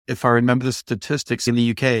if I remember the statistics in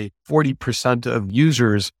the UK, 40% of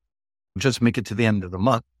users just make it to the end of the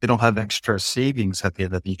month. They don't have extra savings at the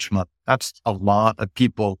end of each month. That's a lot of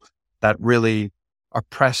people that really are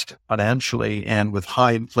pressed financially, and with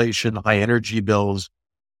high inflation, high energy bills,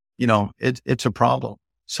 it's a problem.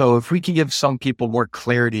 So if we can give some people more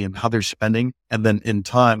clarity in how they're spending, and then in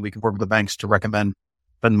time, we can work with the banks to recommend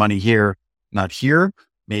spend money here, not here.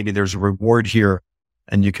 Maybe there's a reward here,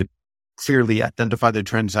 and you could clearly identify the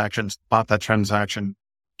transactions, spot that transaction,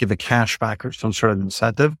 give a cash back or some sort of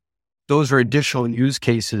incentive. Those are additional use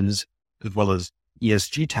cases, as well as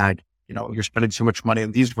ESG tag. You're spending so much money,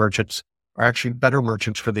 and these merchants are actually better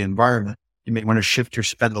merchants for the environment. You may want to shift your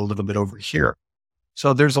spend a little bit over here.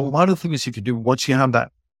 So there's a lot of things you could do once you have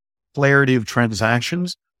that clarity of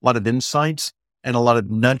transactions, a lot of insights, and a lot of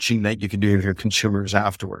nudging that you can do with your consumers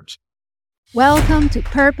afterwards. Welcome to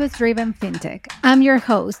Purpose Driven FinTech. I'm your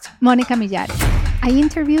host, Monica Millares. I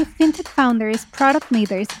interview FinTech founders, product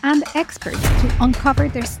leaders, and experts to uncover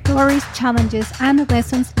their stories, challenges, and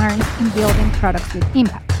lessons learned in building products with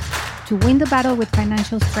impact. To win the battle with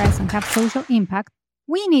financial stress and have social impact,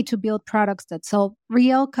 we need to build products that solve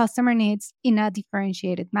real customer needs in a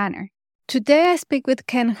differentiated manner. Today, I speak with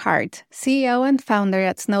Ken Hart, CEO and founder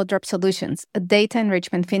at Snowdrop Solutions, a data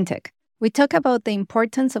enrichment fintech. We talk about the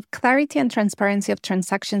importance of clarity and transparency of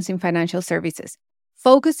transactions in financial services,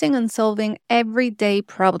 focusing on solving everyday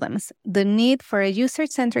problems, the need for a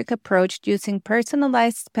user-centric approach using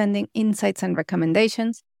personalized spending insights and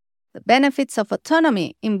recommendations, the benefits of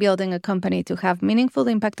autonomy in building a company to have meaningful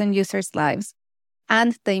impact on users' lives,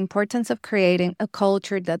 and the importance of creating a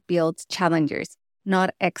culture that builds challengers,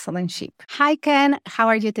 not excellent sheep. Hi, Ken. How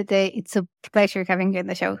are you today? It's a pleasure having you on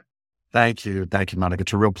the show. Thank you. Thank you, Monica.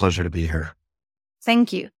 It's a real pleasure to be here.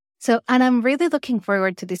 Thank you. And I'm really looking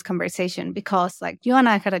forward to this conversation because you and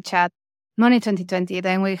I had a chat Money 2020,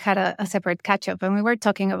 then we had a separate catch up, and we were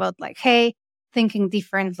talking about hey, thinking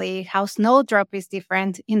differently, how Snowdrop is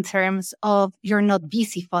different in terms of you're not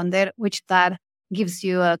VC funded, which that gives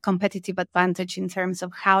you a competitive advantage in terms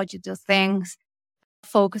of how you do things,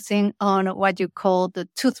 focusing on what you call the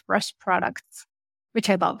toothbrush products, which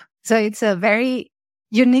I love. So it's a very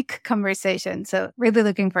unique conversation. So really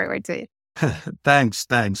looking forward to it. Thanks.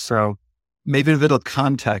 So maybe a little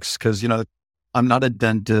context, because, I'm not a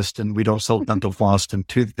dentist and we don't sell dental floss and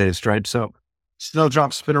toothpaste, right? So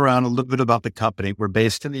Snowdrop's been around. A little bit about the company. We're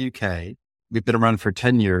based in the UK. We've been around for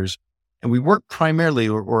 10 years, and we work primarily,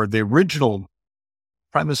 or the original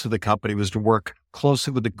premise of the company was to work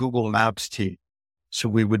closely with the Google Maps team. So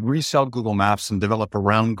we would resell Google Maps and develop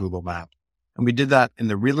around Google Maps. And we did that in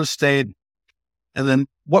the real estate. And then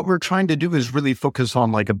what we're trying to do is really focus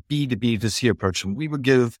on a B2B2C approach. And we would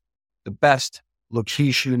give the best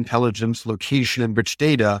location intelligence, location enriched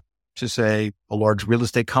data to, say, a large real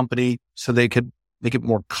estate company, so they could make it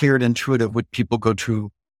more clear and intuitive when people go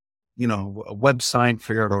to, a website,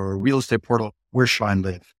 figure out, or a real estate portal, where should I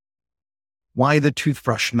live? Why the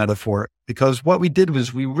toothbrush metaphor? Because what we did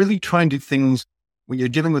was we really try and do things when you're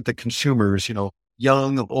dealing with the consumers,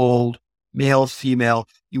 young, old, male, female,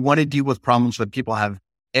 you want to deal with problems that people have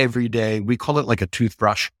every day. We call it like a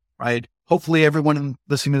toothbrush, right? Hopefully everyone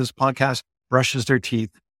listening to this podcast brushes their teeth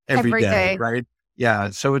every day, right?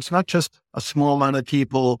 Yeah. So it's not just a small amount of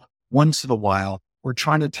people once in a while. We're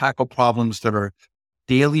trying to tackle problems that are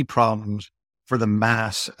daily problems for the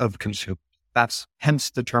mass of consumers. That's hence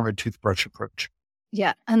the term a toothbrush approach.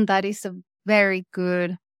 Yeah. And that is a very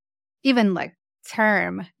good, even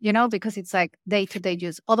term, because it's day-to-day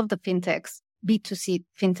use. All of the fintechs, B2C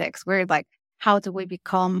fintechs, we're how do we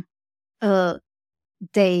become a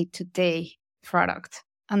day-to-day product?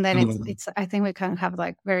 And then it's I think we can have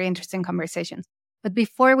very interesting conversations. But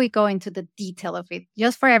before we go into the detail of it,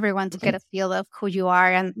 just for everyone to get a feel of who you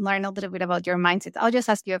are and learn a little bit about your mindset, I'll just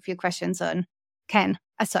ask you a few questions on Ken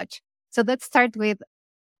as such. So let's start with,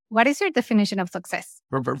 what is your definition of success?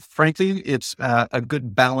 Frankly, it's a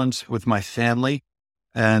good balance with my family.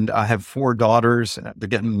 And I have 4 daughters. They're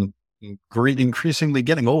getting increasingly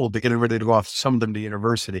getting old. They're getting ready to go off, some of them to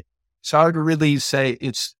university. So I would really say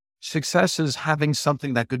success is having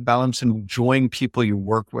something, that good balance, and enjoying people you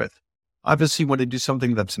work with. Obviously, you want to do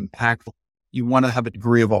something that's impactful. You want to have a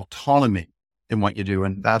degree of autonomy in what you do.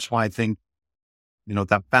 And that's why I think,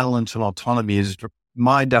 that balance and autonomy is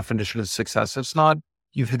my definition of success. It's not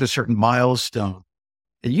you've hit a certain milestone.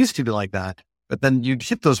 It used to be like that, but then you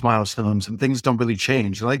hit those milestones and things don't really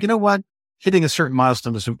change. You're you know what? Hitting a certain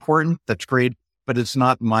milestone is important. That's great, but it's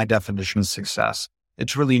not my definition of success.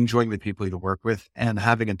 It's really enjoying the people you work with and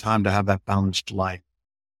having a time to have that balanced life.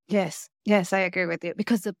 Yes, I agree with you,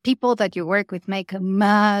 because the people that you work with make a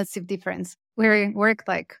massive difference. we work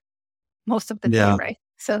like most of the day, Yeah. right?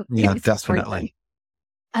 So Yeah, it's important. definitely.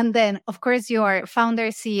 And then, of course, you are founder,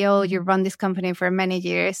 CEO, you run this company for many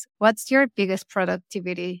years. What's your biggest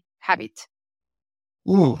productivity habit?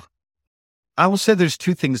 Ooh, I will say there's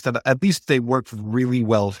two things that at least they work really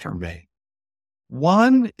well for me.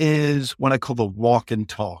 One is what I call the walk and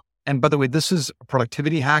talk. And by the way, this is a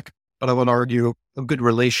productivity hack, but I would argue a good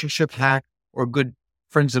relationship hack or a good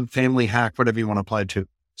friends and family hack, whatever you want to apply it to.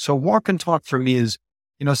 So walk and talk for me is,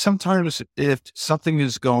 sometimes if something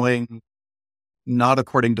is going not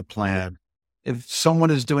according to plan, if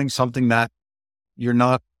someone is doing something that you're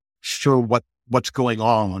not sure what's going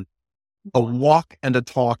on, a walk and a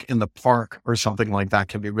talk in the park or something like that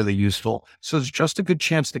can be really useful. So it's just a good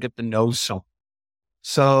chance to get to know someone.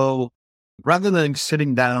 So rather than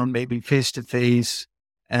sitting down, maybe face to face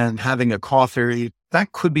and having a coffee,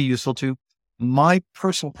 that could be useful too. My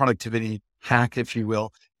personal productivity hack, if you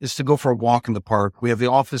will, is to go for a walk in the park. We have the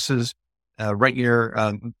offices right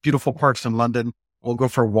near beautiful parks in London. We'll go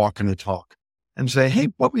for a walk and a talk and say, hey,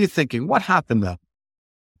 what were you thinking? What happened then?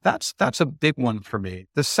 That's a big one for me.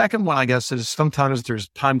 The second one, I guess, is sometimes there's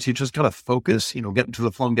times you just got to focus, get into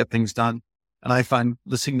the flow and get things done. And I find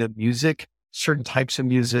listening to music, certain types of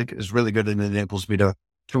music is really good and enables me to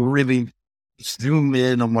really zoom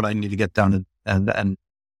in on what I need to get done and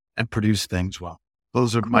produce things well.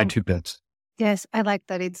 Those are my two bits. Yes, I like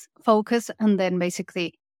that. It's focus and then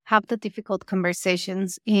basically have the difficult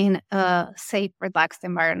conversations in a safe, relaxed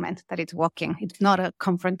environment that it's walking. It's not a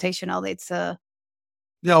confrontational, it's a...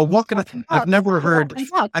 Walking, I've never heard...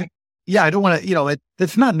 I don't want to,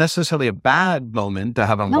 it's not necessarily a bad moment to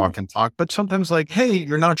have a walk and talk, but sometimes like, hey,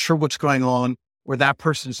 you're not sure what's going on, or that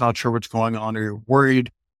person's not sure what's going on, or you're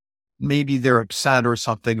worried, maybe they're upset or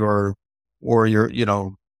something, or you're,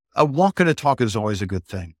 a walk and a talk is always a good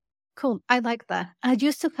thing. Cool. I like that. I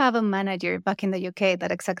used to have a manager back in the UK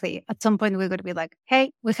that exactly at some point we would be like,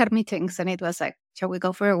 hey, we had meetings and it was like, shall we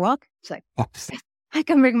go for a walk? It's like, I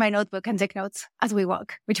can bring my notebook and take notes as we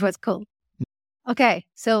walk, which was cool. Okay,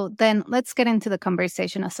 so then let's get into the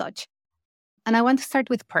conversation as such. And I want to start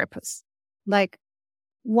with purpose. Like,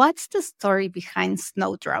 what's the story behind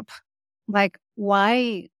Snowdrop? Like,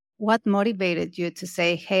 what motivated you to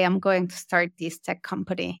say, hey, I'm going to start this tech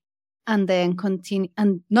company, and then continue,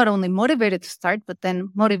 and not only motivated to start, but then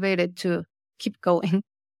motivated to keep going?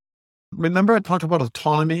 Remember I talked about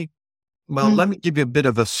autonomy? Well, let me give you a bit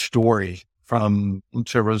of a story from,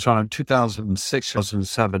 it was around 2006,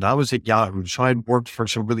 2007. I was at Yahoo, so I had worked for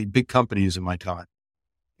some really big companies in my time.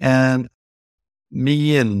 And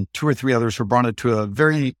me and two or three others were brought into a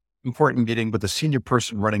very important meeting with a senior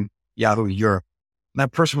person running Yahoo Europe. And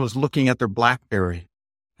that person was looking at their BlackBerry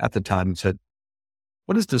at the time and said,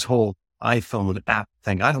 what is this whole iPhone app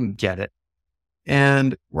thing? I don't get it.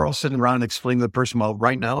 And we're all sitting around explaining to the person, well,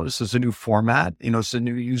 right now, this is a new format. It's a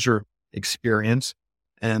new user experience.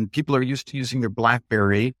 And people are used to using their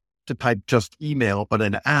BlackBerry to type just email, but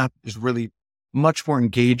an app is really much more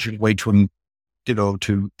engaging way to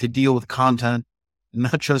deal with content,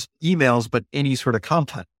 not just emails, but any sort of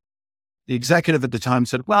content. The executive at the time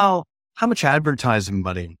said, well, how much advertising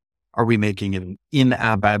money are we making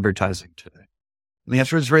in-app advertising today? And the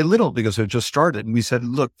answer is very little because it just started. And we said,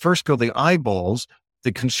 look, first go the eyeballs.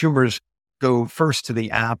 The consumers go first to the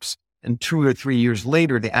apps, and 2 or 3 years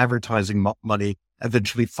later, the advertising money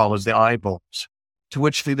eventually follows the eyeballs. To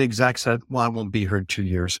which the exec said, well, I won't be here in 2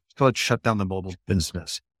 years, so let's shut down the mobile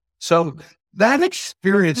business. So that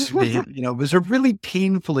experience for me, was a really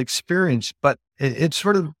painful experience, but it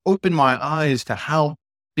sort of opened my eyes to how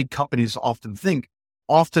big companies often think,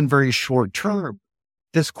 often very short term,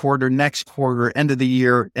 this quarter, next quarter, end of the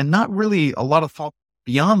year, and not really a lot of thought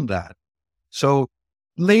beyond that. So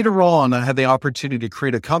later on, I had the opportunity to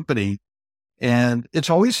create a company, and it's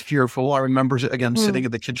always fearful. I remember, again, sitting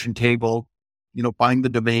at the kitchen table, buying the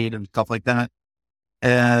domain and stuff like that.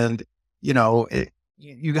 And,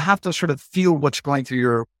 you have to sort of feel what's going through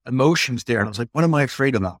your emotions there. And I was like, what am I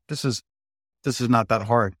afraid about? This is not that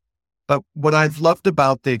hard. But what I've loved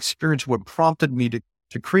about the experience, what prompted me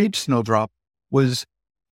to create Snowdrop was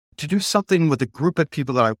to do something with a group of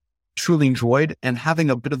people that I truly enjoyed and having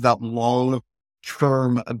a bit of that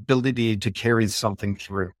long-term ability to carry something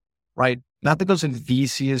through, right? Not because a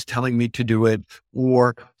VC is telling me to do it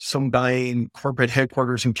or some guy in corporate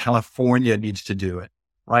headquarters in California needs to do it,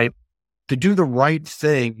 right? To do the right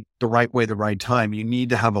thing, the right way, the right time, you need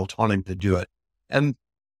to have autonomy to do it. And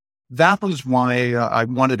that was why I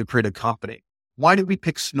wanted to create a company. Why did we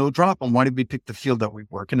pick Snowdrop and why did we pick the field that we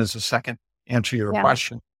work in as a second answer to your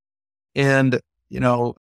question? And,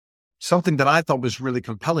 something that I thought was really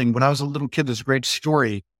compelling when I was a little kid, this great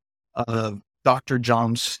story. of Dr.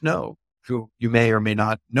 John Snow, who you may or may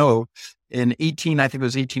not know. I think it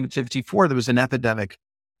was 1854, there was an epidemic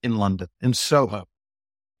in London, in Soho.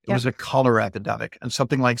 It was a cholera epidemic, and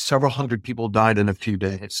something like several hundred people died in a few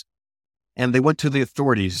days. And they went to the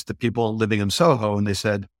authorities, the people living in Soho, and they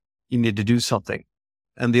said, you need to do something.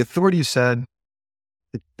 And the authorities said,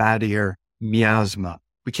 it's bad air, miasma.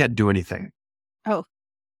 We can't do anything. Oh.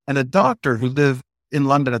 And a doctor who lived in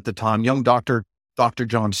London at the time, young Dr.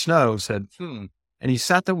 John Snow, said, And he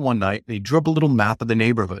sat there one night and he drew up a little map of the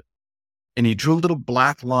neighborhood. And he drew a little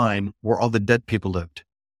black line where all the dead people lived.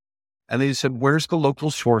 And then he said, where's the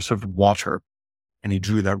local source of water? And he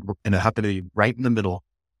drew that, and it happened to be right in the middle.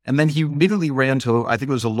 And then he immediately ran to, I think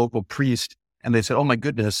it was a local priest, and they said, oh my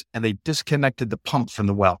goodness. And they disconnected the pump from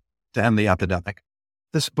the well to end the epidemic.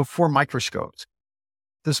 This before microscopes.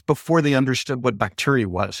 This before they understood what bacteria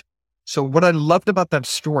was. So what I loved about that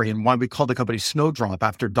story and why we called the company Snowdrop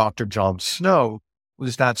after Dr. John Snow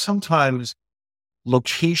was that sometimes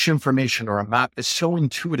location information or a map is so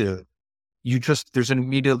intuitive, there's an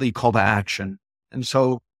immediately call to action. And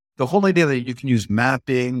so the whole idea that you can use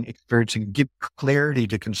mapping, experience, and give clarity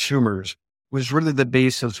to consumers was really the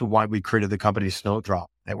basis of why we created the company Snowdrop,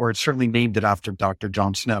 or it's certainly named it after Dr.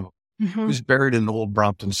 John Snow, who's buried in the old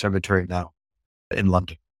Brompton Cemetery now in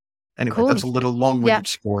London. Anyway, cool. That's a little long-winded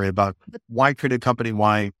story about why create a company,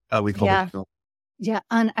 why we call it Snowdrop. Yeah,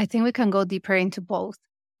 and I think we can go deeper into both.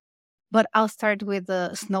 But I'll start with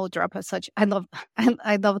the Snowdrop as such. I love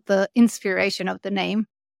the inspiration of the name.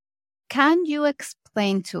 Can you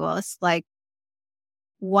explain to us, like,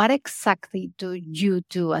 what exactly do you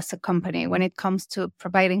do as a company when it comes to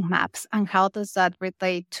providing maps, and how does that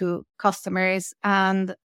relate to customers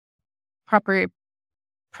and proper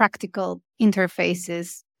practical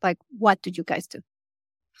interfaces? Like, what do you guys do?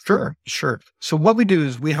 Sure. So what we do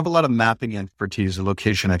is we have a lot of mapping expertise and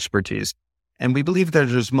location expertise. And we believe that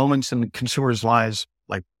there's moments in the consumer's lives,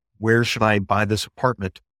 like, where should I buy this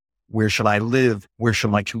apartment? Where should I live? Where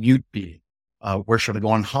should my commute be? Where should I go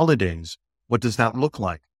on holidays? What does that look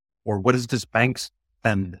like? Or what does this bank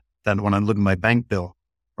spend then when I'm looking at my bank bill?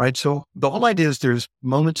 Right. So the whole idea is there's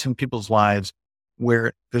moments in people's lives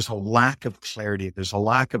where there's a lack of clarity. There's a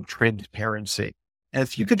lack of transparency. And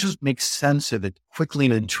if you could just make sense of it quickly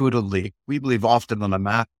and intuitively, we believe often on a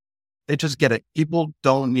map, they just get it. People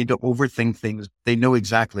don't need to overthink things. They know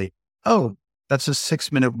exactly, oh, that's a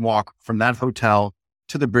 6-minute walk from that hotel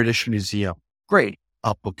to the British Museum. Great.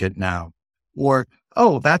 I'll book it now. Or,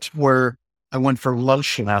 oh, that's where I went for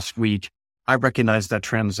lunch last week. I recognize that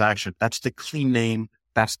transaction. That's the clean name.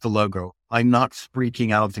 That's the logo. I'm not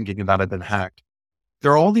freaking out thinking about it been hacked.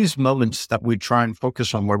 There are all these moments that we try and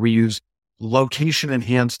focus on where we use location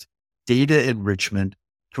enhanced data enrichment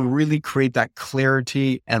to really create that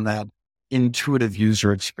clarity and that intuitive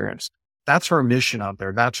user experience. That's our mission out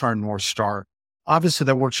there. That's our North Star. Obviously,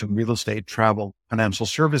 that works in real estate, travel, financial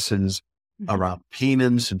services, around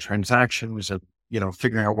payments and transactions and,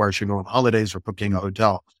 figuring out where I should go on holidays or booking a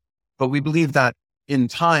hotel. But we believe that in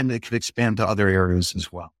time, it could expand to other areas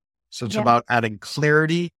as well. So it's about adding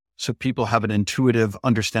clarity so people have an intuitive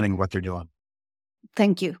understanding of what they're doing.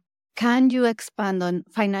 Thank you. Can you expand on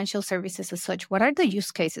financial services as such? What are the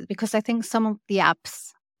use cases? Because I think some of the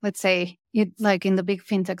apps, let's say, like in the big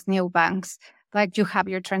fintechs, neobanks, like you have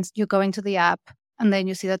you go into the app and then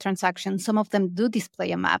you see the transaction. Some of them do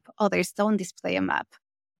display a map, others don't display a map.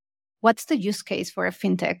 What's the use case for a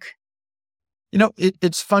fintech?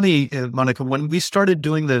 It's funny, Monica, when we started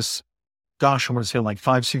doing this, I want to say like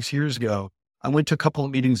 5-6 years ago, I went to a couple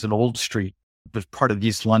of meetings in Old Street, it was part of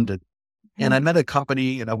East London. And I met a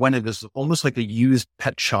company and I went in this almost like a used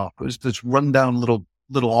pet shop. It was this rundown little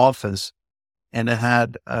office. And it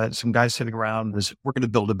had some guys sitting around and said, we're going to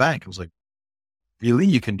build a bank. I was like, really?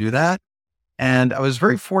 You can do that? And I was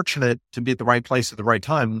very fortunate to be at the right place at the right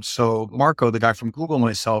time. So Marco, the guy from Google, and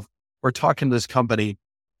myself, were talking to this company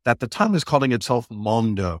that at the time was calling itself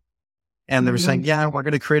Mondo. And they were saying, we're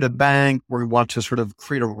going to create a bank where we want to sort of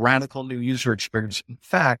create a radical new user experience. In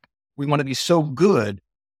fact, we want to be so good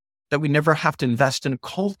that we never have to invest in a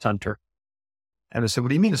call center. And I said, what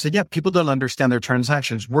do you mean? I said, people don't understand their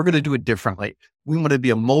transactions. We're going to do it differently. We want to be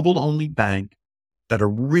a mobile-only bank that are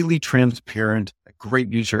really transparent, a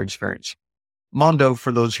great user experience. Mondo,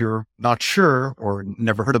 for those who are not sure or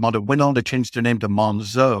never heard of Mondo, went on to change their name to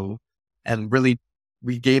Monzo. And really,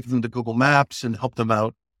 we gave them the Google Maps and helped them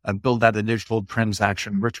out and build that initial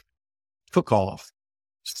transaction, which took off.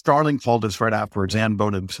 Starling called us right afterwards. Ann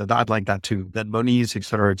Bonham said, I'd like that too. Then Moniz, et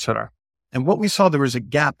cetera, et cetera. And what we saw, there was a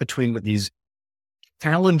gap between these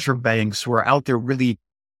challenger banks who are out there really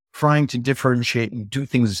trying to differentiate and do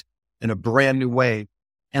things in a brand new way.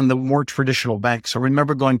 and the more traditional banks. So I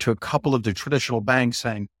remember going to a couple of the traditional banks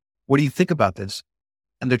saying, what do you think about this?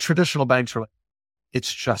 And the traditional banks were like,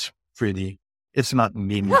 it's just pretty. It's not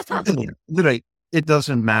meaningful. Literally, it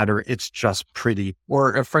doesn't matter. It's just pretty.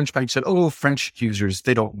 Or a French bank said, oh, French users,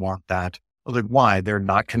 they don't want that. I was like, why? They're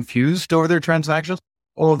not confused over their transactions?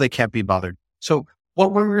 Oh, they can't be bothered. So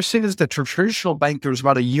what we were seeing is that the traditional bank, there was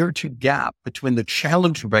about a year or two gap between the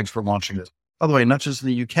challenger banks for launching this. By the way, not just in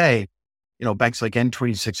the UK, banks like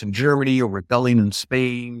N26 in Germany or Rebellion in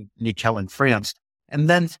Spain, Nickel in France. And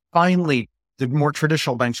then finally, the more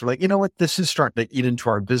traditional banks are like, you know what, this is starting to eat into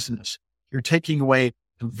our business. You're taking away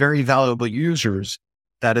very valuable users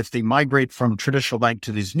that if they migrate from traditional bank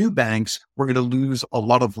to these new banks, we're going to lose a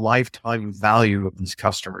lot of lifetime value of these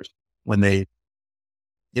customers. When they,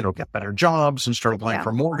 get better jobs and start applying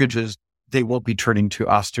for mortgages, they won't be turning to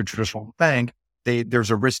us, to traditional bank. There's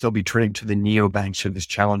a risk they'll be turning to the neobanks or these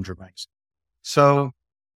challenger banks. So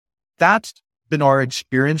that's been our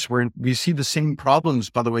experience, where we see the same problems,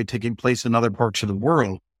 by the way, taking place in other parts of the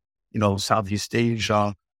world, Southeast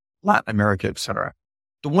Asia, Latin America, et cetera.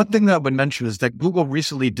 The one thing that I would mention is that Google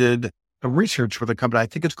recently did a research with a company, I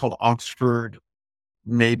think it's called Oxford,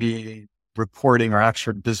 maybe reporting, or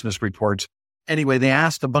Oxford Business Reports. Anyway, they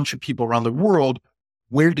asked a bunch of people around the world,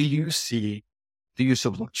 where do you see the use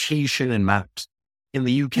of location and maps? In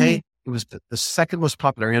the UK, it was the second most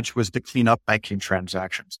popular answer was to clean up banking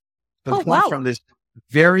transactions. So from this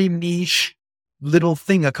very niche little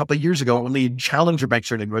thing a couple of years ago, only challenger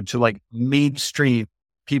banks are doing, to like mainstream,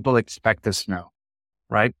 people expect this now,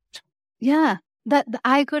 right? Yeah, that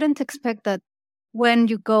I couldn't expect that when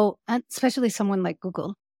you go, and especially someone like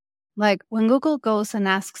Google, like when Google goes and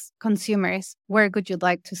asks consumers, where would you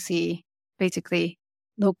like to see basically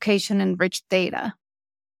location enriched data,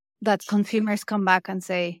 that consumers come back and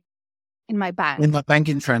say, in my bank. In my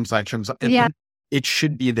banking transactions, it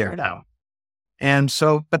should be there now. And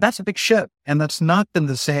so, but that's a big shift. And that's not been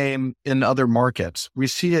the same in other markets. We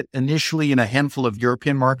see it initially in a handful of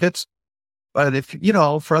European markets. But if,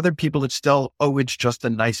 for other people, it's still, it's just a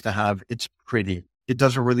nice to have. It's pretty. It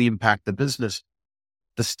doesn't really impact the business.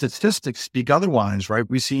 The statistics speak otherwise, right?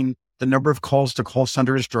 We've seen the number of calls to call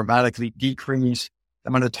centers dramatically decrease. The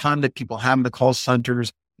amount of time that people have in the call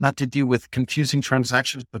centers, not to deal with confusing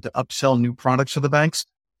transactions, but to upsell new products to the banks,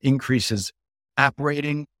 increases. App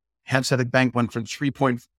rating, Hanseatic Bank went from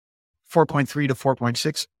 4.3 to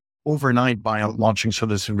 4.6 overnight by launching some of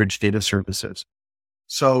this enriched data services.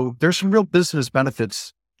 So there's some real business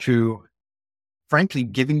benefits to, frankly,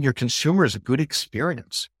 giving your consumers a good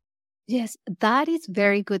experience. Yes, that is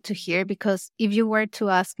very good to hear, because if you were to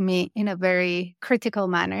ask me in a very critical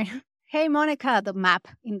manner, hey, Monica, the map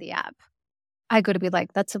in the app, I could be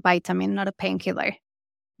like, that's a vitamin, not a painkiller.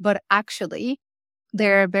 But actually,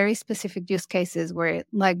 there are very specific use cases where,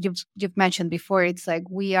 like you've mentioned before, it's like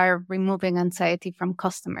we are removing anxiety from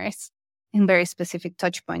customers in very specific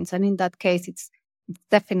touch points. And in that case, it's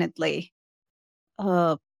definitely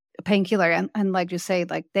a painkiller. And like you say,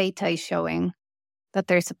 like data is showing that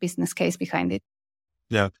there's a business case behind it.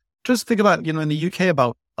 Yeah. Just think about, in the UK,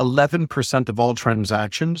 about 11% of all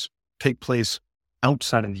transactions take place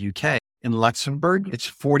outside of the UK. In Luxembourg, it's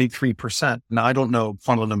 43%. Now, I don't know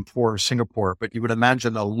Kuala Lumpur or Singapore, but you would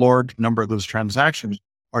imagine a large number of those transactions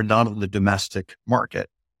are not in the domestic market.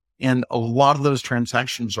 And a lot of those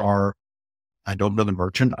transactions are, I don't know the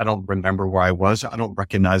merchant. I don't remember where I was. I don't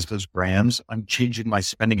recognize those brands. I'm changing my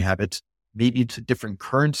spending habits. Maybe it's a different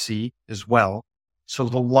currency as well. So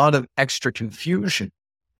there's a lot of extra confusion.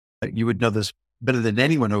 You would know this better than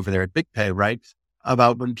anyone over there at BigPay, right?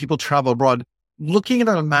 About when people travel abroad, looking at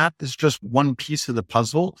a map is just one piece of the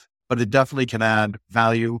puzzle, but it definitely can add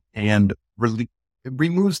value and it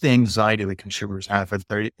removes the anxiety that consumers have if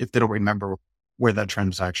they don't remember where that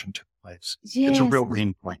transaction took place. Yes. It's a real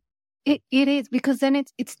pain point. It is, because then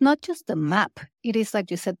it's not just the map. It is, like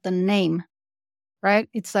you said, the name, right?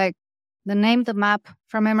 It's like the name, the map.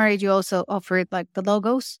 From memory, you also offered like the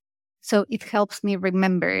logos. So it helps me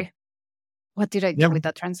remember, what did I do with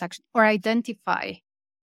that transaction, or identify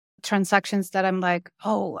transactions that I'm like,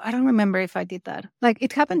 oh, I don't remember if I did that. Like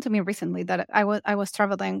it happened to me recently that I was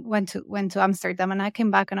traveling, went to Amsterdam, and I came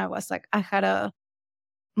back and I was like, I had a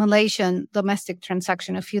Malaysian domestic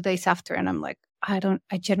transaction a few days after, and I'm like, I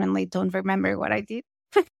genuinely don't remember what I did.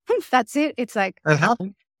 That's it. It's like,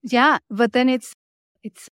 yeah, but then it's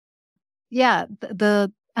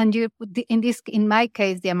in my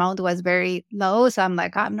case, the amount was very low. So I'm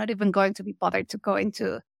like, I'm not even going to be bothered to go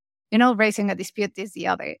into, raising a dispute, this, the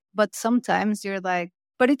other. But sometimes you're like,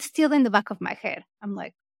 but it's still in the back of my head. I'm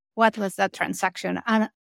like, what was that transaction? And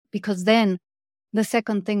because then the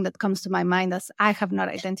second thing that comes to my mind is I have not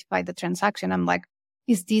identified the transaction. I'm like,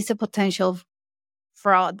 is this a potential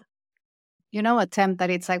fraud, attempt that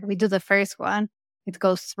it's like we do the first one, it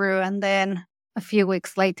goes through, and then a few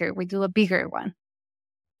weeks later we do a bigger one.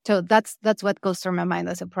 So that's what goes through my mind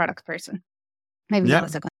as a product person. Maybe Yeah. not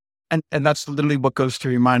as a And that's literally what goes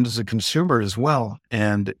through your mind as a consumer as well.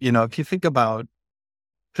 And, if you think about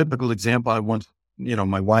typical example, I once,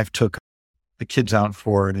 my wife took the kids out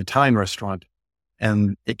for an Italian restaurant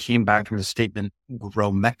and it came back from the statement,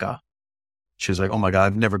 Grow Mecca. She was like, oh my God,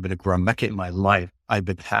 I've never been to Grow Mecca in my life. I've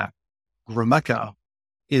been hacked. Grow Mecca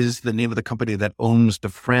is the name of the company that owns the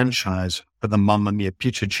franchise for the Mamma Mia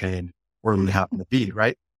pizza chain where we happen to be,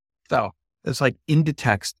 right? So it's like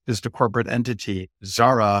Inditex is the corporate entity,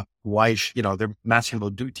 Zara, Weiss, they're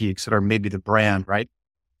Massimo Dutti, et cetera, maybe the brand, right?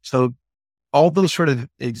 So all those sort of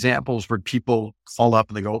examples where people call up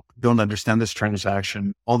and they go, don't understand this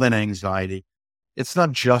transaction, all that anxiety. It's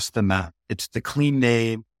not just the map. It's the clean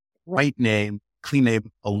name, right name, clean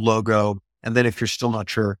name, a logo. And then if you're still not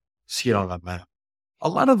sure, see it on that map. A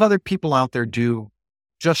lot of other people out there do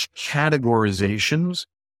just categorizations,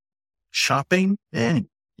 shopping.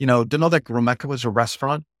 To know that Grow Mecca was a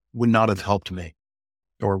restaurant would not have helped me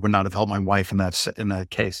or would not have helped my wife in that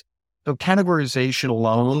case. So categorization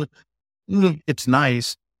alone, it's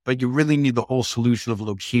nice, but you really need the whole solution of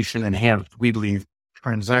location enhanced, we believe,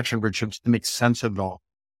 transaction richness to make sense of it all.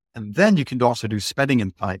 And then you can also do spending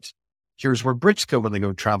insights. Here's where Brits go when they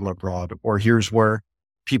go travel abroad, or here's where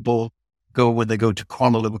people go when they go to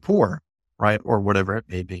Kuala Lumpur, right? Or whatever it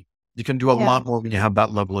may be. You can do a lot more when you have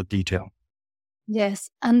that level of detail. Yes.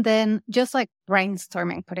 And then just like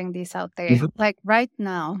brainstorming, putting this out there, like right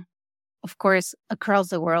now, of course, across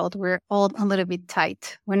the world, we're all a little bit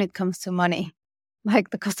tight when it comes to money. Like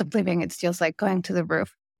the cost of living, it's just like going to the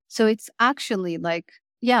roof. So it's actually like,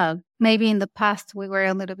 maybe in the past we were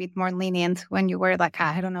a little bit more lenient when you were like,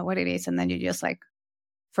 I don't know what it is. And then you just like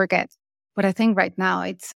forget. But I think right now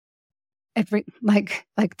it's every, like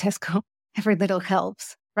Tesco, every little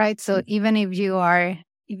helps, right? So even if you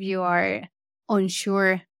are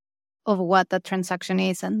unsure of what that transaction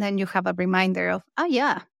is, and then you have a reminder of,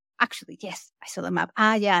 actually, yes, I saw the map.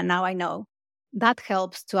 Now I know. That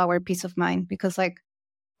helps to our peace of mind because like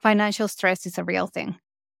financial stress is a real thing.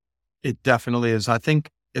 It definitely is. I think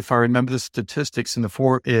if I remember the statistics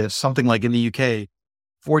is something like in the UK,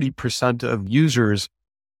 40% of users,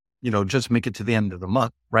 just make it to the end of the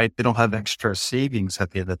month, right? They don't have extra savings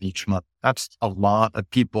at the end of each month. That's a lot of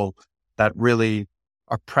people that really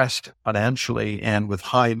are pressed financially, and with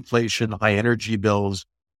high inflation, high energy bills,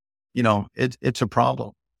 it's a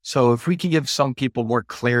problem. So if we can give some people more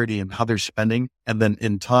clarity in how they're spending, and then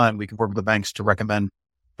in time, we can work with the banks to recommend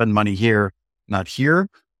spend money here, not here.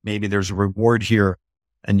 Maybe there's a reward here,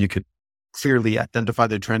 and you could clearly identify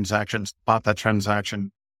the transactions, spot that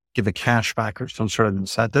transaction, give a cash back or some sort of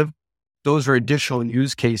incentive. Those are additional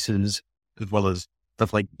use cases, as well as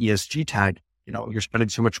stuff like ESG tag. You're spending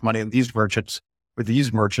so much money on these merchants, or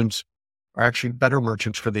these merchants are actually better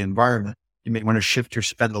merchants for the environment. You may want to shift your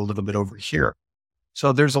spend a little bit over here.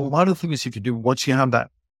 So there's a lot of things you could do once you have that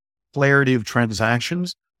clarity of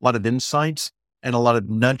transactions, a lot of insights, and a lot of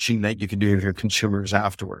nudging that you can do with your consumers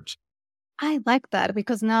afterwards. I like that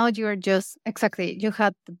because now you're just, you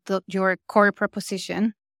had your core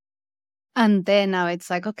proposition. And then now it's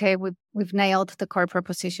like, okay, we've nailed the core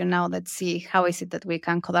proposition. Now let's see how is it that we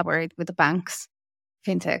can collaborate with the banks,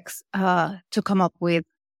 fintechs, to come up with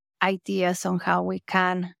ideas on how we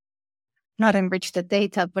can not enrich the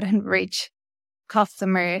data, but enrich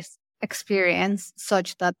customers' experience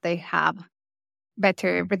such that they have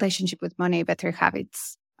better relationship with money, better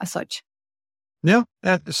habits as such. Yeah.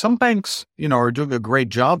 Some banks, are doing a great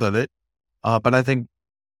job of it. But I think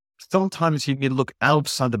sometimes you need to look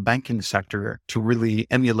outside the banking sector to really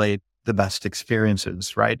emulate the best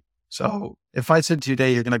experiences, right? So if I said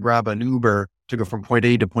today, you're going to grab an Uber to go from point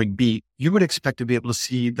A to point B, you would expect to be able to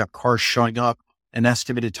see the car showing up, an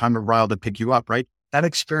estimated time of arrival to pick you up, right? That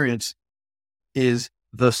experience is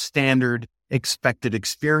the standard expected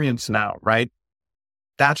experience now, right?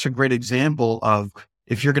 That's a great example of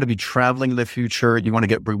if you're going to be traveling in the future, you want to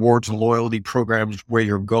get rewards and loyalty programs where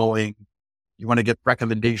you're going, you want to get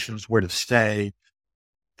recommendations where to stay.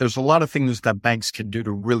 There's a lot of things that banks can do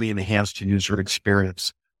to really enhance the user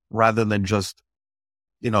experience rather than just,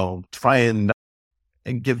 try and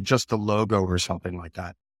give just a logo or something like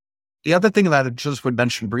that. The other thing that I just would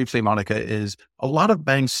mention briefly, Monica, is a lot of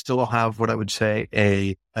banks still have what I would say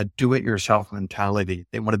a do-it-yourself mentality.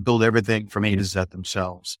 They want to build everything from A to Z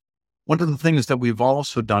themselves. One of the things that we've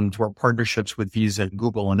also done through our partnerships with Visa and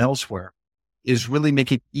Google and elsewhere is really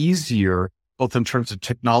make it easier both in terms of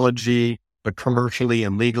technology, but commercially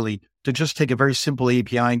and legally, to just take a very simple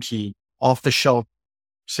API key off the shelf,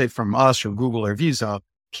 say from us or Google or Visa,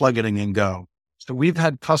 plug it in and go. So we've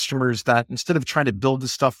had customers that instead of trying to build the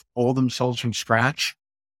stuff all themselves from scratch,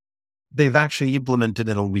 they've actually implemented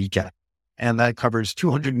it in a weekend. And that covers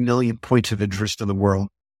 200 million points of interest in the world,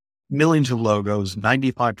 millions of logos,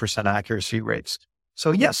 95% accuracy rates.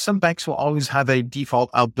 So yes, some banks will always have a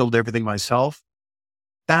default, I'll build everything myself.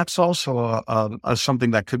 That's also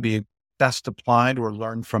something that could be best applied or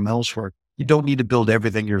learned from elsewhere. You don't need to build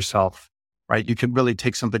everything yourself, right? You can really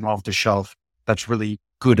take something off the shelf that's really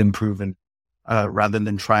good and proven, rather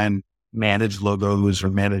than try and manage logos or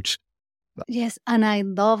manage. Yes. And I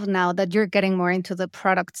love now that you're getting more into the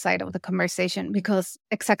product side of the conversation, because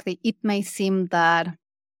exactly, it may seem that,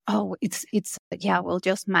 oh, we'll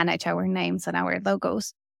just manage our names and our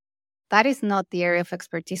logos. That is not the area of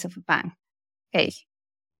expertise of a bank. A.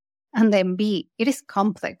 And then B, it is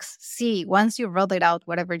complex. C, once you roll it out,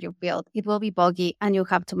 whatever you build, it will be buggy and you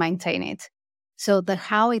have to maintain it. So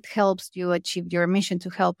how it helps you achieve your mission to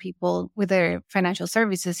help people with their financial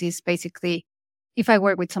services is basically, if I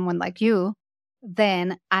work with someone like you,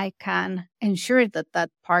 then I can ensure that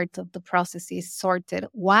part of the process is sorted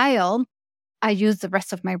while I use the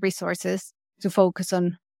rest of my resources to focus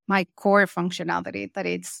on my core functionality, that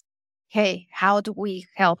it's, hey, how do we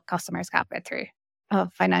help customers have better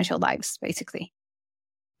financial lives, basically?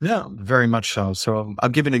 Yeah, very much so. So I'll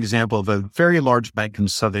give an example of a very large bank in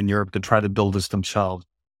Southern Europe to try to build this themselves.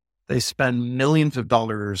 They spend millions of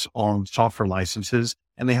dollars on software licenses,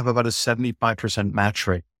 and they have about a 75% match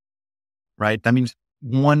rate, right? That means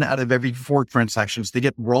 1 out of every 4 transactions, they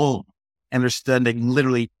get wrong, and they're spending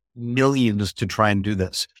literally millions to try and do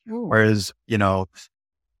this. Ooh. Whereas,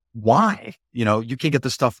 why? You can get the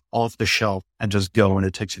stuff off the shelf and just go, and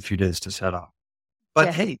it takes a few days to set up. But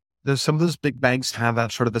yes. Hey, there's some of those big banks have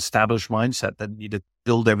that sort of established mindset that need to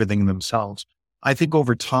build everything themselves. I think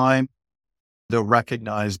over time, they'll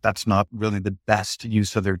recognize that's not really the best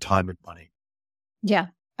use of their time and money. Yeah,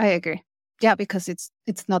 I agree. Yeah, because it's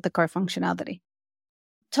not the core functionality.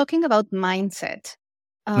 Talking about mindset,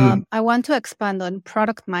 I want to expand on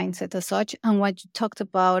product mindset as such and what you talked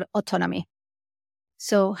about autonomy.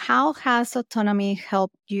 So how has autonomy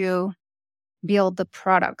helped you build the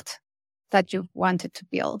product that you wanted to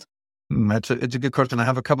build? It's a good question. I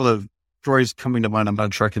have a couple of stories coming to mind. I'm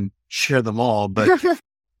not sure I can share them all, but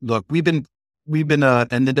look, we've been an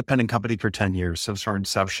independent company for 10 years since our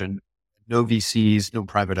inception. No VCs, no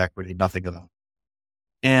private equity, nothing of that.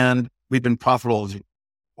 And we've been profitable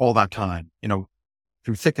all that time.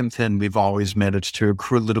 Through thick and thin, we've always managed to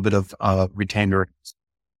accrue a little bit of retained earnings.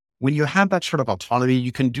 When you have that sort of autonomy,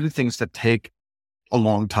 you can do things that take a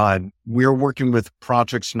long time. We're working with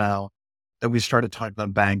projects now that we started talking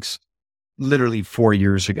about banks literally 4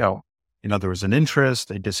 years ago. There was an interest,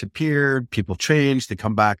 they disappeared, people changed, they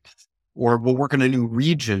come back, or we'll work in a new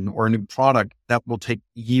region or a new product that will take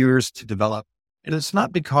years to develop. And it's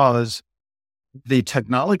not because the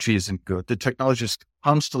technology isn't good. The technology is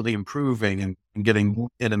constantly improving and getting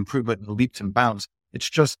an improvement in leaps and bounds. It's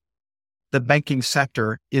just the banking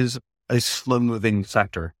sector is a slow moving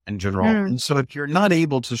sector in general. And so if you're not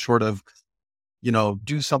able to sort of,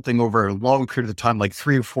 do something over a long period of time, like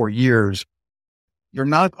 3 or 4 years, you're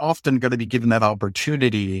not often going to be given that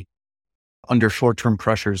opportunity under short-term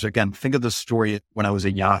pressures. Again, think of the story when I was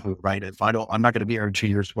at Yahoo, right? I'm not going to be here in 2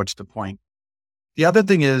 years. What's the point? The other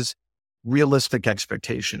thing is realistic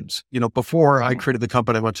expectations. Before I created the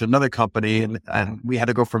company, I went to another company and we had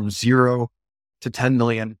to go from 0 to 10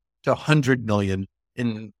 million to 100 million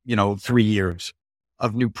in, 3 years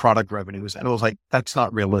of new product revenues. And it was like, that's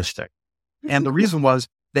not realistic. And the reason was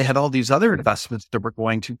they had all these other investments that were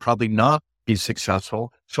going to probably not be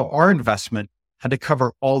successful. So our investment had to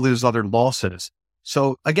cover all those other losses.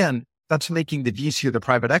 So again, that's making the VC or the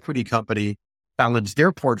private equity company balance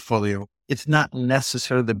their portfolio. It's not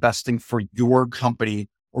necessarily the best thing for your company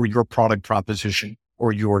or your product proposition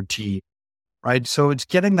or your team, right? So it's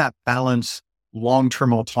getting that balance,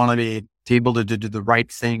 long-term autonomy, to be able to do the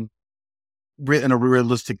right thing in a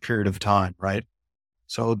realistic period of time, right?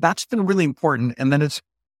 So that's been really important. And then it's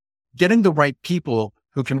getting the right people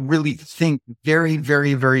who can really think very,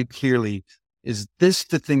 very, very clearly, is this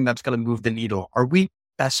the thing that's going to move the needle? Are we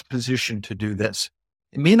best positioned to do this?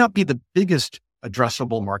 It may not be the biggest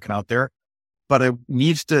addressable market out there, but it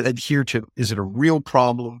needs to adhere to, is it a real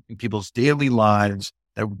problem in people's daily lives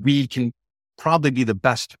that we can probably be the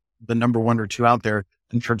number 1 or 2 out there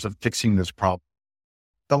in terms of fixing this problem?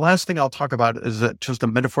 The last thing I'll talk about is that just a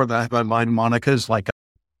metaphor that I have in mind, Monica, is like,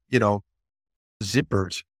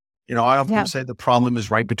 zippers. I often Yeah. say the problem is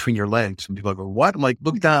right between your legs. And people go, what? I'm like,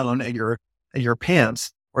 look down at your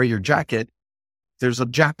pants or your jacket. There's a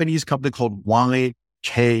Japanese company called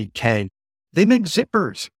YKK. They make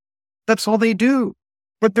zippers. That's all they do.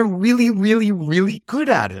 But they're really, really, really good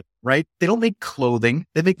at it, right? They don't make clothing.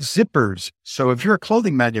 They make zippers. So if you're a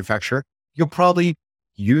clothing manufacturer, you'll probably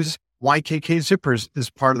use YKK zippers as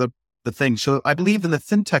part of the thing. So I believe in the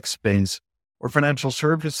fintech space or financial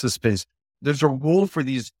services space, there's a role for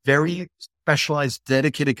these very specialized,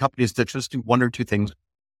 dedicated companies that just do one or two things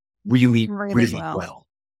really, Really really well. well.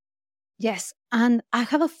 Yes. And I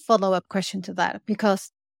have a follow-up question to that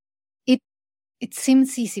because it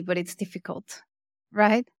seems easy, but it's difficult,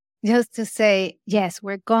 right? Just to say, yes,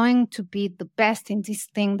 we're going to be the best in this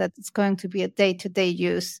thing that it's going to be a day-to-day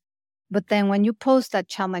use. But then when you pose that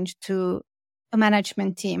challenge to a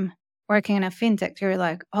management team working in a fintech, you're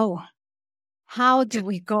like, oh, how do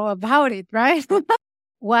we go about it, right?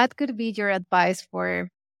 What could be your advice for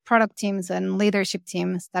product teams and leadership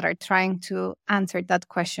teams that are trying to answer that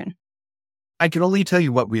question? I can only tell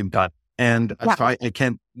you what we've done. And Yeah. so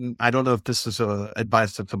I don't know if this is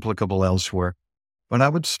advice that's applicable elsewhere, but I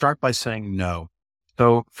would start by saying no.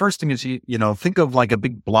 So first thing is, think of like a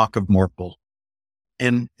big block of marble.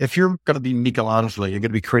 And if you're going to be Michelangelo, you're going to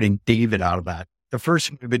be creating David out of that. The first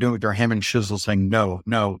thing you'll be doing with your hammer and chisel saying, no,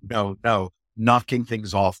 no, no, no, knocking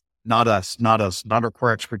things off. Not us, not our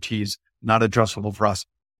core expertise, not addressable for us.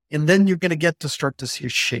 And then you're going to start to see a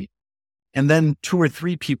shape. And then 2 or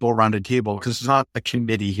 3 people around a table, because it's not a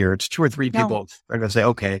committee here. It's 2 or 3 people that are going to say,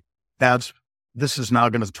 okay, this is now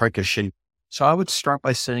going to strike a shape. So I would start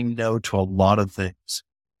by saying no to a lot of things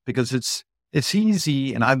because it's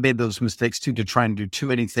easy. And I've made those mistakes too, to try and do too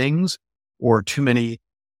many things or too many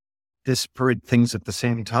disparate things at the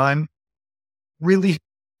same time. Really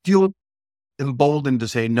feel emboldened to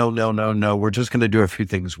say, no, no, no, no. We're just going to do a few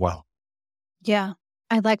things well. Yeah,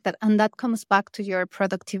 I like that. And that comes back to your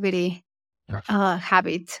productivity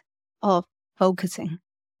habit of focusing.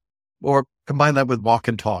 Or combine that with walk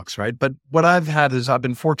and talks, right? But what I've had is I've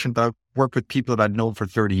been fortunate that I've worked with people that I've known for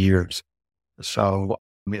 30 years. So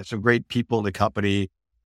we have some great people in the company,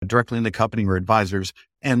 directly in the company or advisors.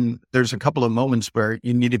 And there's a couple of moments where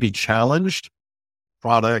you need to be challenged,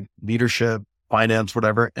 product, leadership, finance,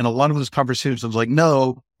 whatever. And a lot of those conversations like,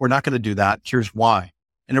 no, we're not going to do that. Here's why.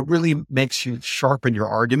 And it really makes you sharpen your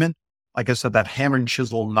argument. Like I said, that hammer and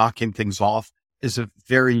chisel knocking things off is a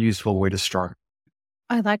very useful way to start.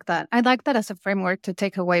 I like that. I like that as a framework to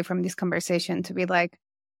take away from this conversation, to be like,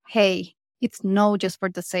 hey, it's no just for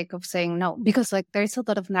the sake of saying no. Because like there's a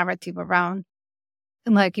lot of narrative around,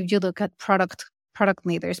 like if you look at product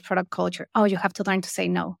leaders, product culture, oh, you have to learn to say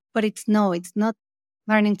no. But it's not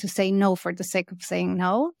learning to say no for the sake of saying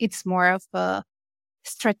no. It's more of a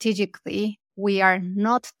strategically, we are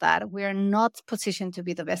not that. We are not positioned to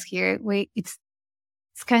be the best here. It's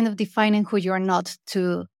kind of defining who you're not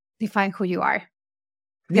to define who you are.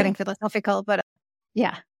 Getting philosophical, but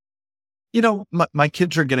yeah. My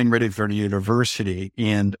kids are getting ready for university.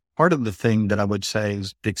 And part of the thing that I would say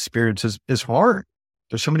is the experience is hard.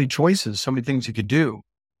 There's so many choices, so many things you could do.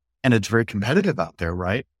 And it's very competitive out there,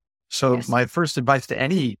 right? So my first advice to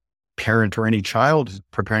any parent or any child who's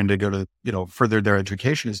preparing to go to, further their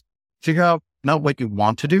education is figure out not what you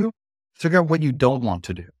want to do, figure out what you don't want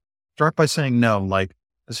to do. Start by saying no. Like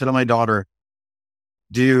I said to my daughter,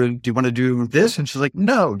 do you want to do this? And she's like,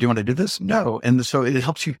 no. Do you want to do this? No. And so it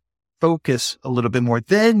helps you focus a little bit more.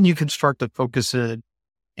 Then you can start to focus it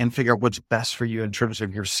and figure out what's best for you in terms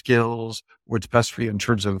of your skills, what's best for you in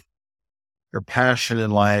terms of your passion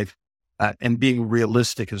in life, and being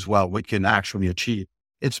realistic as well, what you can actually achieve.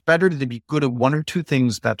 It's better to be good at 1 or 2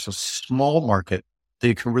 things that's a small market that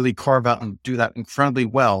you can really carve out and do that incredibly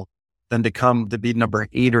well than to be number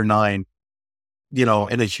 8 or 9, in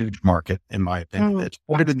a huge market, in my opinion. It's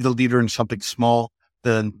better to be the leader in something small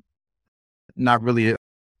than not really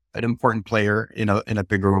an important player in a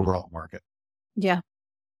bigger overall market. Yeah.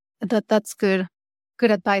 That's good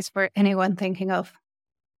advice for anyone thinking of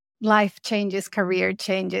life changes, career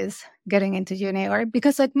changes, getting into uni, or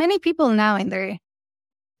because like many people now in their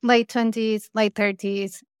late 20s, late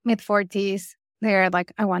 30s, mid 40s, they're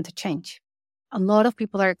like, I want to change. A lot of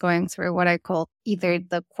people are going through what I call either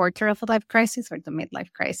the quarter of a life crisis or the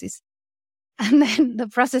midlife crisis. And then the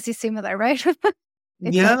process is similar, right?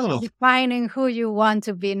 It's like defining who you want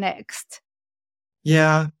to be next.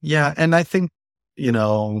 Yeah. Yeah. And I think,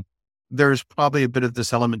 there's probably a bit of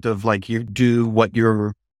this element of like, you do what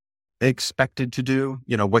you're expected to do,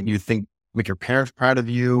 what you think make your parents proud of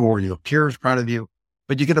you or your peers proud of you.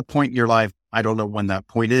 But you get a point in your life, I don't know when that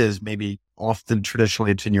point is, maybe often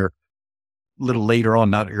traditionally it's in your a little later on,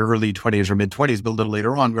 not early 20s or mid 20s, but a little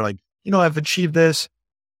later on, we're like, I've achieved this.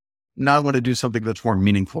 Now I want to do something that's more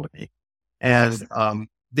meaningful to me. And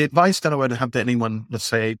the advice that I would have to anyone, let's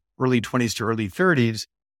say early 20s to early 30s,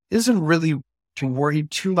 isn't really to worry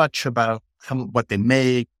too much about what they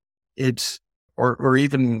make. It's, or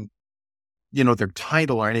even, their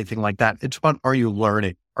title or anything like that. It's about, are you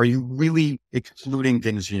learning? Are you really excluding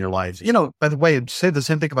things in your lives? By the way, I'd say the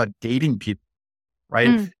same thing about dating people, right?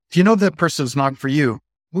 If you know that person's not for you,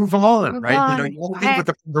 move on, Move right? on. You won't be with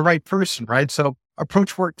the right person, right? So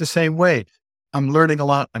approach work the same way. I'm learning a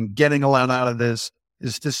lot. I'm getting a lot out of this.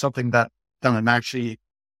 Is this something that I'm actually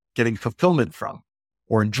getting fulfillment from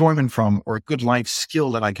or enjoyment from or a good life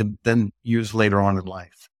skill that I can then use later on in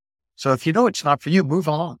life? So if you know it's not for you, move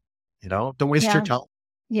on, don't waste your Yeah. time.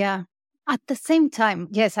 Yeah. At the same time,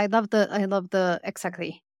 yes, I love the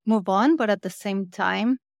exactly move on, but at the same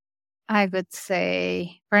time, I would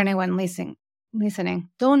say for anyone listening,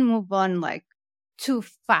 don't move on like too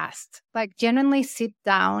fast. Like genuinely sit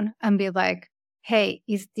down and be like, hey,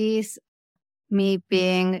 is this me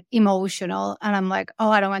being emotional? And I'm like, oh,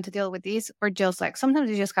 I don't want to deal with this. Or just like, sometimes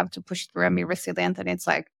you just have to push through and be resilient. And it's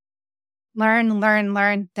like, learn,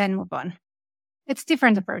 then move on. It's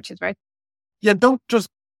different approaches, right? Yeah. Don't just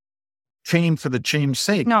change for the change's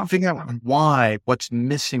sake. No. Figure out why, what's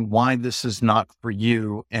missing, why this is not for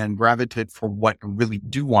you, and gravitate for what you really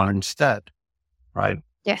do want instead. Right.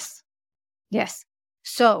 Yes.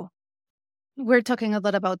 So we're talking a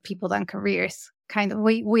lot about people and careers. Kind of,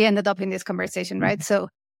 we ended up in this conversation, right? So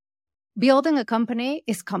building a company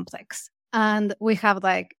is complex, and we have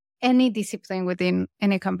like any discipline within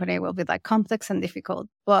any company will be like complex and difficult.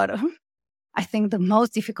 But I think the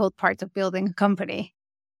most difficult part of building a company,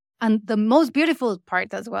 and the most beautiful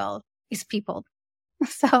part as well, is people.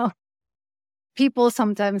 So people,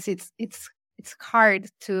 sometimes it's hard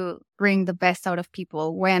to bring the best out of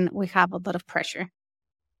people when we have a lot of pressure.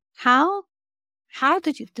 How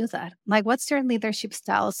did you do that? Like, what's your leadership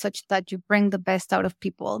style such that you bring the best out of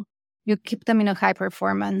people? You keep them in a high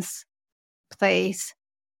performance place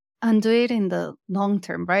and do it in the long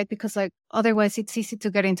term, right? Because like otherwise it's easy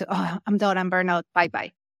to get into, oh, I'm done, I'm burnout,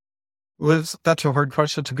 bye. Well, that's a hard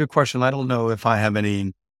question. It's a good question. I don't know if I have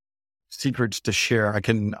any secrets to share. I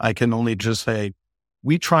can only just say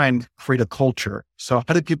we try and create a culture. So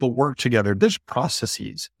how do people work together? There's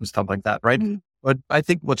processes and stuff like that, right? Mm-hmm. But I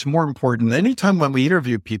think what's more important, anytime when we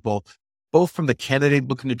interview people, both from the candidate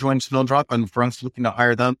looking to join Snowdrop and for us looking to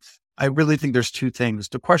hire them, I really think there's two things.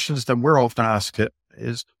 The questions that we're often asked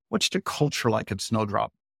is, what's the culture like at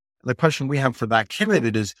Snowdrop? The question we have for that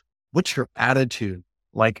candidate is, what's your attitude?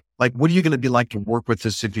 Like, what are you going to be like to work with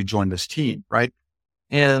this if you join this team, right?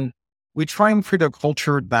 And we try and create a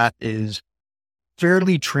culture that is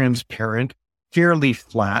fairly transparent, fairly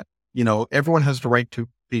flat. Everyone has the right to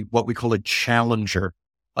be what we call a challenger.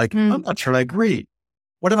 Like, I'm not sure I agree.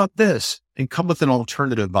 What about this? And come with an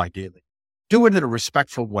alternative, ideally. Do it in a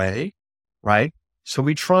respectful way, right? So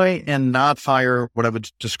we try and not fire what I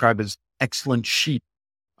would describe as excellent sheep.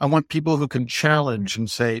 I want people who can challenge and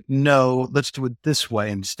say, no, let's do it this way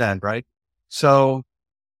instead, right? So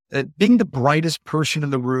being the brightest person in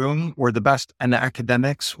the room or the best in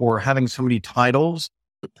academics or having so many titles,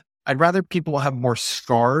 I'd rather people have more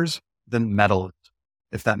scars than medals,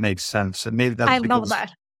 if that makes sense. And maybe that's I because, love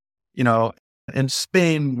that. In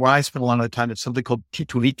Spain, where I spend a lot of time, it's something called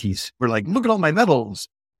titulitis. We're like, look at all my medals.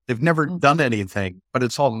 They've never done anything, but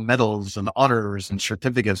it's all medals and honors and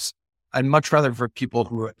certificates. I'd much rather for people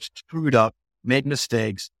who are screwed up, made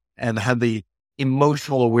mistakes, and had the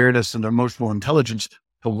emotional awareness and emotional intelligence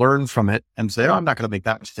to learn from it and say, oh, I'm not going to make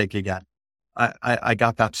that mistake again. I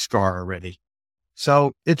got that scar already.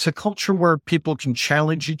 So it's a culture where people can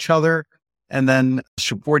challenge each other and then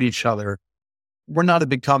support each other. We're not a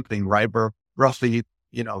big company, right? We're roughly,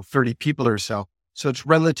 30 people or so. So it's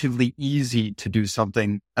relatively easy to do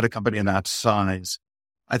something at a company in that size.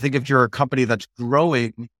 I think if you're a company that's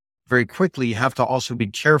growing very quickly, you have to also be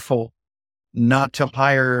careful not to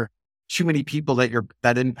hire too many people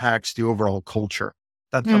that impacts the overall culture.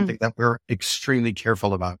 That's something that we're extremely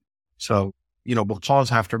careful about. So, we'll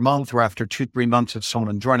pause after a month or after 2-3 months of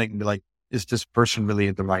someone joining and be like, is this person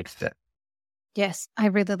really the right fit? Yes, I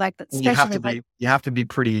really like that. You have to be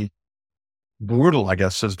pretty brutal, I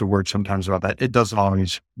guess, is the word sometimes about that. It doesn't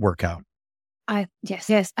always work out.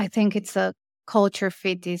 Yes. I think it's a culture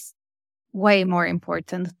fit is way more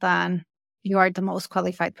important than you are the most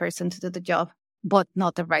qualified person to do the job, but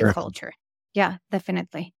not the right culture. Yeah,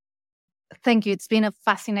 definitely. Thank you. It's been a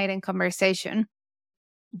fascinating conversation.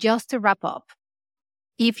 Just to wrap up,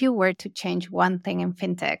 if you were to change one thing in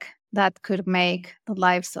fintech, that could make the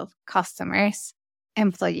lives of customers,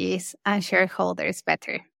 employees, and shareholders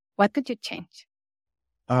better? What could you change?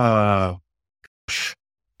 Uh,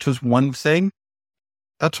 just one thing.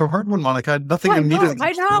 That's a hard one, Monica. Nothing I know, immediately.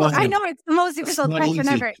 I know. It's the most It's difficult not question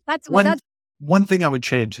easy. ever. That's One one thing I would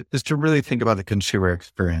change is to really think about the consumer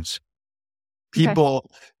experience. okay.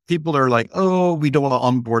 People are like, oh, we don't want to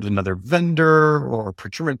onboard another vendor, or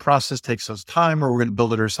procurement process takes us time, or we're going to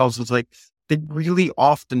build it ourselves. It's like they really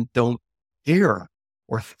often don't hear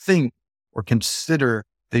or think or consider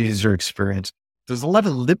the user experience. There's a lot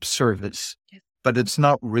of lip service, but it's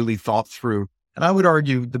not really thought through. And I would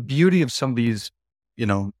argue the beauty of some of these,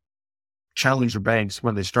 challenger banks,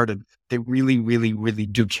 when they started, they really, really, really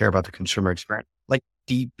do care about the consumer experience, like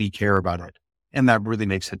deeply care about it. And that really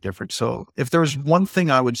makes it different. So if there's one thing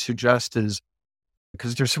I would suggest is,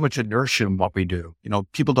 because there's so much inertia in what we do,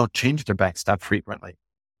 people don't change their banks that frequently,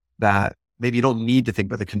 that maybe you don't need to think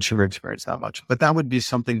about the consumer experience that much. But that would be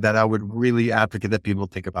something that I would really advocate that people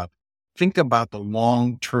think about. Think about the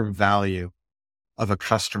long-term value of a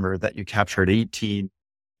customer that you capture at 18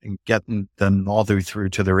 and getting them all the way through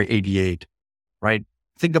to their 88, right?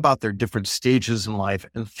 Think about their different stages in life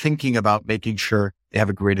and thinking about making sure they have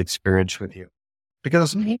a great experience with you.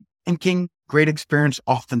 Because thinking, great experience,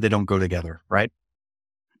 often they don't go together, right?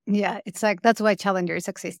 Yeah, it's like, that's why challengers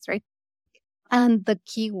exist, right? And the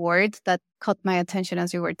key word that caught my attention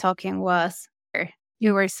as you were talking was,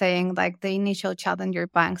 you were saying like the initial challenger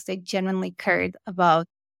banks, they genuinely cared about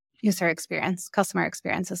user experience, customer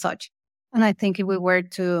experience as such. And I think if we were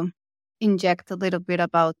to inject a little bit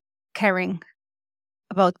about caring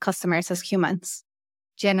about customers as humans,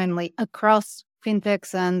 genuinely across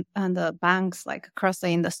fintechs and the banks, like across the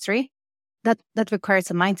industry, that requires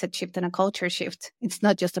a mindset shift and a culture shift. It's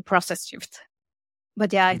not just a process shift.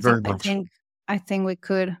 But yeah, I think we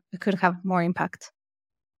could have more impact.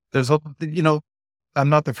 There's, I'm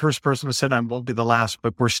not the first person to say I won't be the last,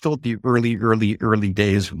 but we're still at the early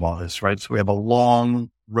days of all this, right? So we have a long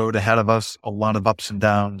road ahead of us, a lot of ups and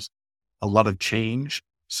downs, a lot of change.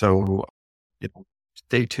 So,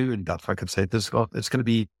 stay tuned. If I could say this, it's going to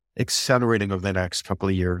be accelerating over the next couple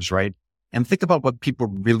of years, right? And think about what people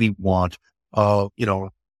really want. I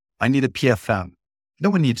need a PFM. No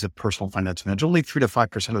one needs a personal finance manager. Only 3 to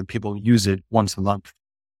 5% of the people use it once a month,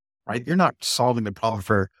 right? You're not solving the problem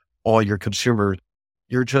for all your consumers.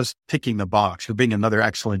 You're just ticking the box. You're being another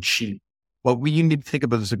excellent sheet. What we need to think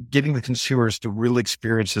about is giving the consumers to real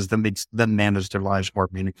experiences that makes them manage their lives more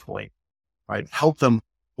meaningfully, right? Help them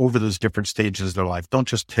over those different stages of their life. Don't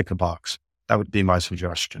just tick a box. That would be my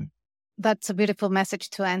suggestion. That's a beautiful message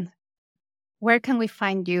to end. Where can we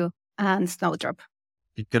find you and Snowdrop?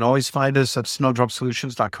 You can always find us at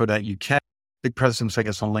snowdropsolutions.co.uk. Big presence, I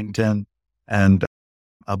guess, on LinkedIn. And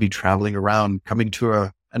I'll be traveling around, coming to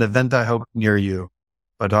an event, I hope, near you.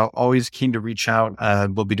 But I'm always keen to reach out.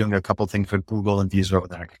 We'll be doing a couple of things with Google and Visa over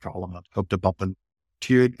the next couple of months. Hope to bump into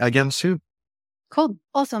you again soon. Cool.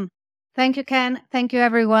 Awesome. Thank you, Ken. Thank you,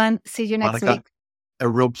 everyone. See you next Monica, week. a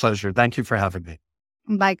real pleasure. Thank you for having me.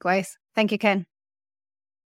 Likewise. Thank you, Ken.